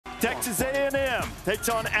Texas A&M takes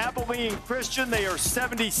on Abilene Christian. They are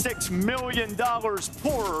 $76 million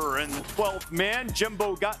poorer in the 12th man.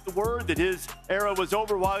 Jimbo got the word that his era was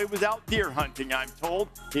over while he was out deer hunting, I'm told.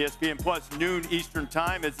 ESPN Plus, noon Eastern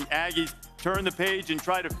time, as the Aggies turn the page and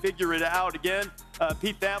try to figure it out again.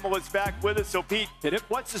 Pete Thamel is back with us. So, Pete,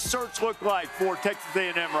 what's the search look like for Texas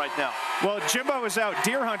A&M right now? Well, Jimbo is out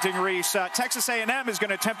deer hunting, Reese. Texas A&M is going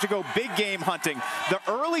to attempt to go big game hunting. The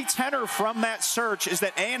early tenor from that search is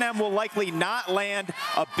that A&M will likely not land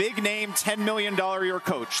a big-name $10 million a year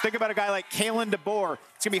coach. Think about a guy like Kalen DeBoer.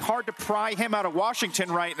 It's going to be hard to pry him out of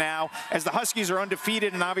Washington right now as the Huskies are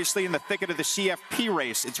undefeated and obviously in the thicket of the CFP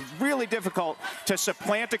race. It's really difficult to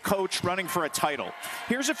supplant a coach running for a title.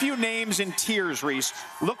 Here's a few names in tiers, Reese.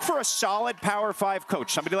 Look for a solid Power 5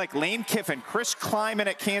 coach, somebody like Lane Kiffin, Chris Kleiman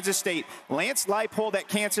at Kansas State, Lance Leipold at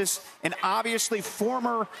Kansas, and obviously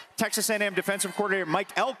former Texas A&M defensive coordinator Mike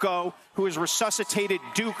Elko, who has resuscitated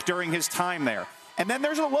Duke during his time there. And then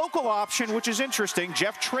there's a local option, which is interesting.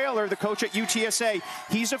 Jeff Traylor, the coach at UTSA,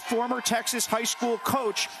 he's a former Texas high school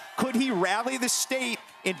coach. Could he rally the state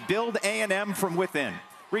and build A&M from within?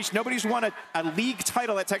 Reese, nobody's won a league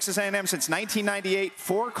title at Texas A&M since 1998.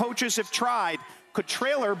 4 coaches have tried. Could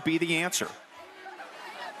Traylor be the answer?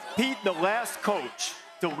 Pete, the last coach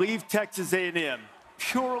to leave Texas A&M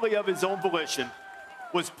purely of his own volition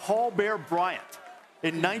was Paul Bear Bryant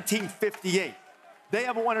in 1958. They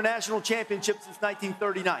haven't won a national championship since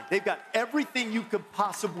 1939. They've got everything you could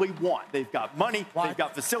possibly want. They've got money, they've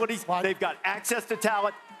got facilities, they've got access to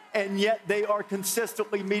talent, and yet they are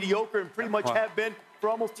consistently mediocre and pretty much have been for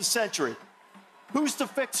almost a century. Who's the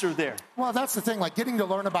fixer there? Well, that's the thing. Like, getting to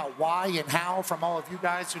learn about why and how from all of you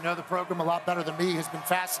guys who know the program a lot better than me has been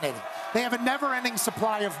fascinating. They have a never-ending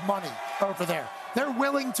supply of money over there. They're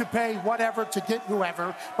willing to pay whatever to get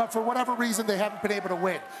whoever, but for whatever reason, they haven't been able to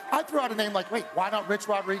win. I threw out a name like, wait, why not Rich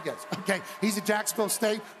Rodriguez? Okay, he's at Jacksonville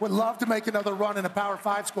State, would love to make another run in a Power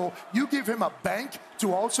 5 school. You give him a bank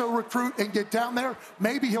to also recruit and get down there,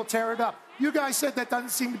 maybe he'll tear it up. You guys said that doesn't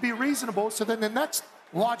seem to be reasonable, so then the next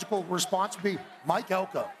logical response would be Mike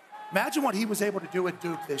Elko. Imagine what he was able to do at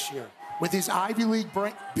Duke this year with his Ivy League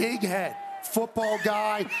brain, big head, football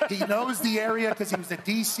guy. He knows the area because he was at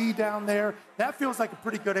D.C. down there. That feels like a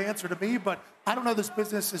pretty good answer to me, but I don't know this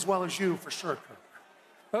business as well as you for sure, Kirk.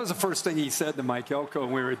 That was the first thing he said to Mike Elko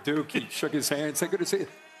when we were at Duke. He shook his hand and said, good to see you.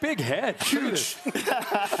 Big head. Huge.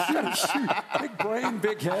 Huge. Big brain,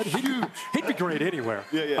 big head. He'd be great anywhere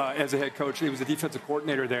as a head coach. He was a defensive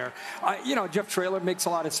coordinator there. Jeff Traylor makes a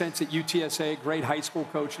lot of sense at UTSA, great high school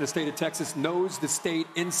coach in the state of Texas, knows the state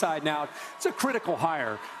inside and out. It's a critical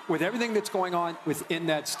hire with everything that's going on within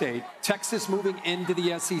that state. Texas moving into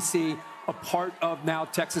the SEC, a part of now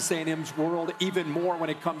Texas A&M's world even more when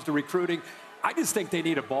it comes to recruiting. I just think they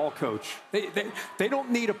need a ball coach. They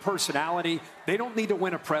don't need a personality. They don't need to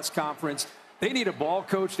win a press conference. They need a ball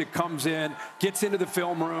coach that comes in, gets into the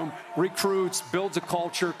film room, recruits, builds a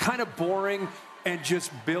culture, kind of boring, and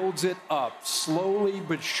just builds it up slowly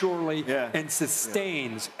but surely and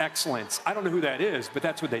sustains excellence. I don't know who that is, but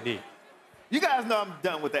that's what they need. You guys know I'm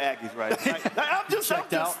done with the Aggies, right? I'm just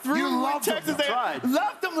through. You loved Texas them.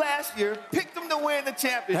 Loved them last year. Picked them to win the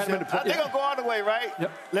championship. They're going to go all the way, right?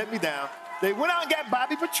 Yep. Let me down. They went out and got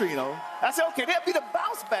Bobby Petrino. I said, okay, they'll be the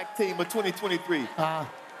bounce-back team of 2023.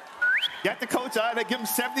 Got the coach out. They give him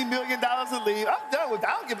 $70 million to leave. I'm done with that.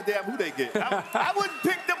 I don't give a damn who they get. I wouldn't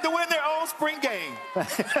pick them to win their own spring game.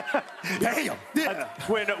 Damn. Yeah.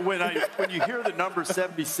 When you hear the number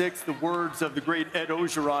 76, the words of the great Ed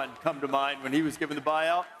Ogeron come to mind when he was given the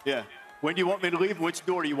buyout. Yeah. When do you want me to leave? Which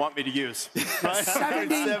door do you want me to use? Right?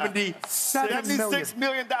 $76 $76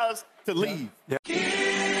 million to leave. Yeah.